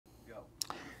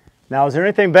Now, is there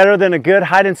anything better than a good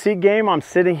hide and seek game? I'm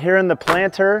sitting here in the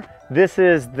planter. This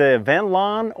is the event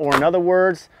lawn, or in other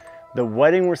words, the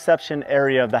wedding reception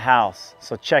area of the house.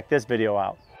 So check this video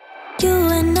out. You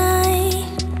and I,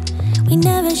 we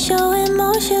never show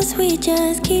emotions, we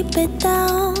just keep it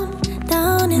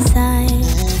down inside.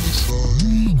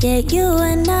 Yeah, you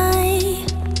and I,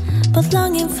 both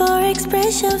longing for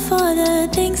expression for the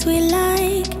things we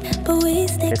like.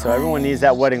 Okay, so everyone needs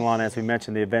that wedding lawn, as we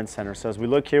mentioned, the event center. So as we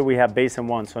look here, we have basin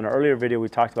 1. So in an earlier video, we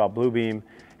talked about Bluebeam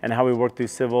and how we work through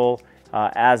civil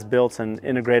as-built and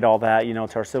integrate all that, you know,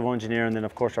 to our civil engineer, and then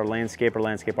of course our landscape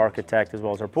architect, as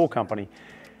well as our pool company.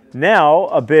 Now,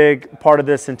 a big part of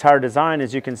this entire design,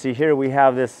 as you can see here, we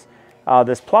have this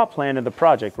this plot plan of the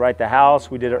project, right? The house,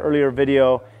 we did an earlier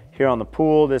video here on the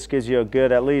pool. This gives you a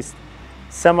good, at least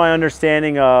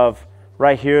semi-understanding of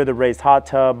right here, the raised hot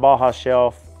tub, Baja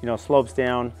shelf, you know, slopes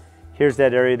down. Here's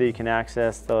that area that you can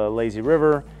access the lazy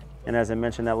river. And as I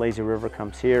mentioned, that lazy river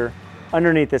comes here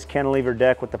underneath this cantilever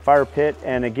deck with the fire pit.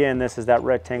 And again, this is that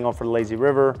rectangle for the lazy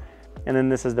river. And then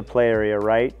this is the play area,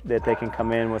 right? That they can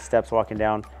come in with steps walking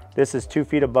down. This is 2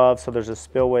 feet above, so there's a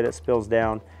spillway that spills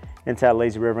down into that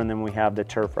lazy river. And then we have the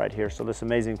turf right here. So this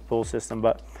amazing pool system.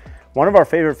 But one of our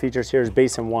favorite features here is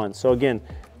Basin 1. So again,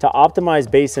 to optimize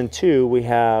Basin 2, we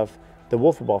have the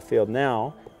wiffle ball field.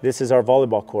 Now, this is our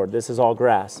volleyball court. This is all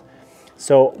grass.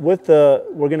 So with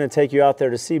we're gonna take you out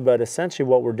there to see, but essentially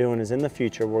what we're doing is in the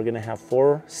future, we're gonna have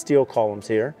 4 steel columns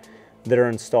here that are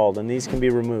installed, and these can be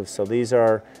removed. So these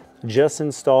are just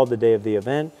installed the day of the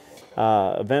event.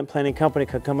 Event planning company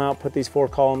could come out, put these 4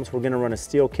 columns. We're gonna run a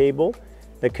steel cable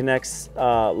that connects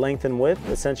length and width,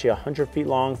 essentially 100 feet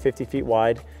long, 50 feet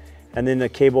wide, and then the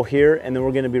cable here, and then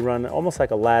we're gonna be running almost like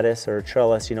a lattice or a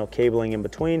trellis, you know, cabling in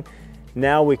between.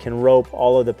 Now we can rope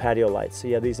all of the patio lights. So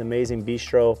you have these amazing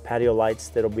bistro patio lights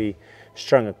that'll be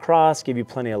strung across, give you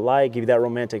plenty of light, give you that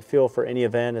romantic feel for any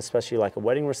event, especially like a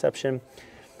wedding reception.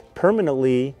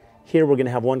 Permanently, here we're gonna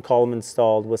have 1 column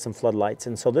installed with some floodlights.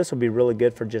 And so this will be really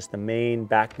good for just the main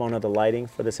backbone of the lighting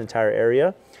for this entire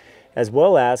area, as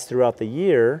well as throughout the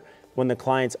year, when the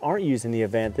clients aren't using the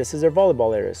event, this is their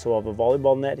volleyball area. So we'll have a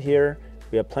volleyball net here.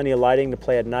 We have plenty of lighting to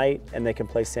play at night, and they can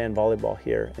play sand volleyball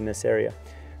here in this area.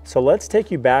 So let's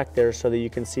take you back there so that you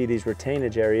can see these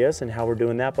retainage areas and how we're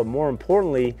doing that. But more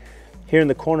importantly, here in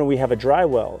the corner, we have a dry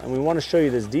well. And we want to show you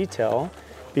this detail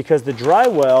because the dry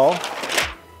well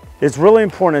is really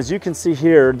important. As you can see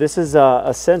here, this is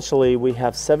essentially, we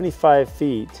have 75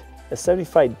 feet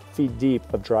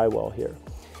deep of dry well here.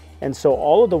 And so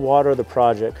all of the water of the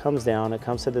project comes down, it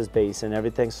comes to this basin,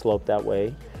 everything's sloped that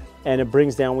way. And it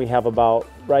brings down, we have about,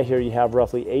 right here, you have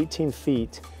roughly 18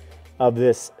 feet of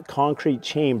this concrete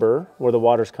chamber where the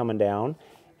water's coming down.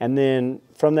 And then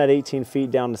from that 18 feet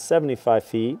down to 75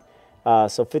 feet,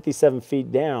 so 57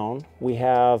 feet down, we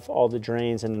have all the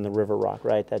drains and then the river rock,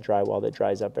 right? That dry well that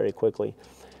dries up very quickly.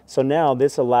 So now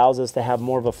this allows us to have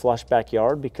more of a flush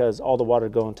backyard because all the water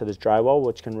goes into this dry well,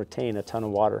 which can retain a ton of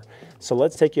water. So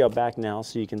let's take you out back now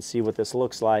so you can see what this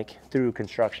looks like through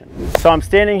construction. So I'm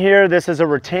standing here, this is a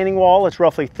retaining wall. It's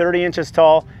roughly 30 inches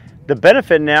tall. The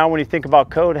benefit now, when you think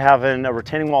about code having a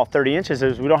retaining wall 30 inches,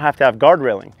 is we don't have to have guard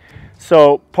railing.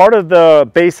 So part of the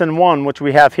Basin 1, which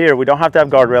we have here, we don't have to have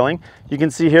guard railing. You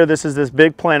can see here, this is this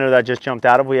big planter that I just jumped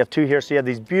out of. We have 2 here, so you have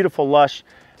these beautiful lush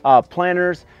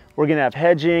planters. We're gonna have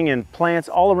hedging and plants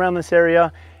all around this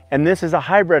area. And this is a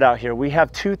hybrid out here. We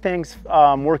have 2 things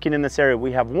working in this area.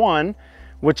 We have 1,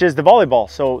 which is the volleyball.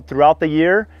 So throughout the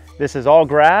year, this is all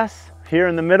grass. Here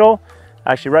in the middle,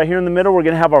 actually right here in the middle, we're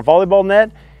gonna have our volleyball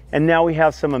net. And now we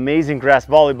have some amazing grass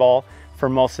volleyball for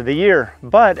most of the year.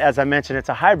 But as I mentioned, it's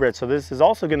a hybrid. So this is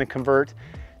also gonna convert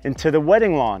into the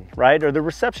wedding lawn, right? Or the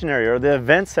reception area or the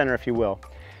event center, if you will.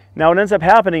 Now what ends up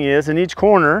happening is in each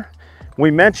corner,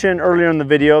 we mentioned earlier in the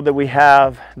video that we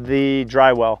have the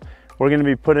dry well. We're gonna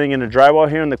be putting in a dry well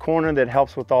here in the corner that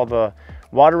helps with all the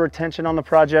water retention on the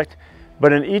project.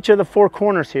 But in each of the 4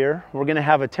 corners here, we're gonna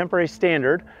have a temporary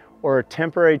standard or a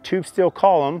temporary tube steel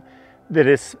column that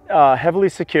is heavily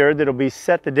secured, that'll be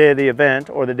set the day of the event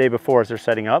or the day before as they're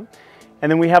setting up.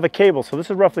 And then we have a cable. So this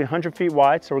is roughly 100 feet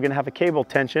wide. So we're gonna have a cable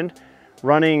tensioned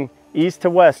running east to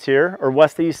west here, or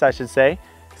west to east, I should say.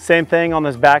 Same thing on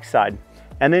this back side.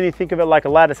 And then you think of it like a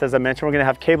lattice, as I mentioned, we're gonna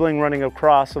have cabling running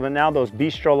across so that now those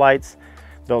bistro lights,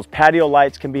 those patio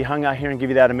lights can be hung out here and give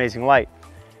you that amazing light.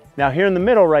 Now here in the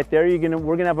middle right there,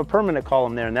 we're gonna have a permanent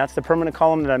column there, and that's the permanent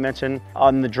column that I mentioned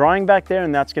on the drawing back there,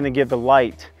 and that's gonna give the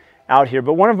light out here.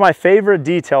 But one of my favorite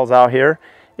details out here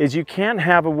is you can't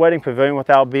have a wedding pavilion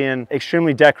without being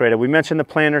extremely decorated. We mentioned the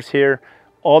planters here,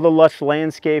 all the lush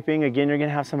landscaping. Again, you're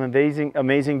gonna have some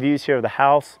amazing views here of the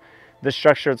house, the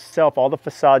structure itself, all the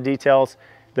facade details,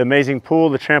 the amazing pool,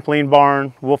 the trampoline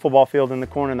barn, wiffle ball field in the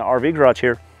corner, and the RV garage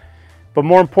here. But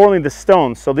more importantly, the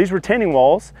stones. So these retaining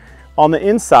walls on the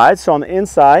inside,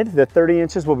 the 30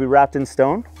 inches will be wrapped in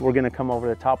stone. We're gonna come over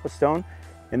the top with stone,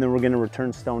 and then we're gonna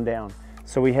return stone down.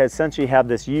 So we essentially have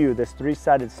this U, this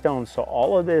 3-sided stone. So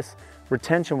all of this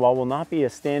retention wall will not be a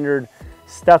standard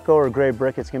stucco or gray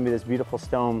brick. It's gonna be this beautiful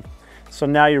stone. So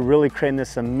now you're really creating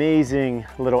this amazing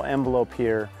little envelope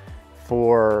here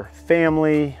for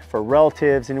family, for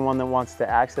relatives, anyone that wants to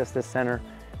access this center,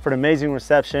 for an amazing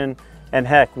reception. And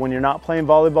heck, when you're not playing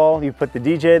volleyball, you put the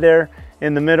DJ there.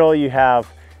 In the middle, you have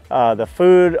the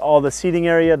food, all the seating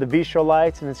area, the bistro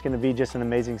lights, and it's gonna be just an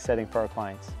amazing setting for our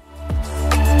clients.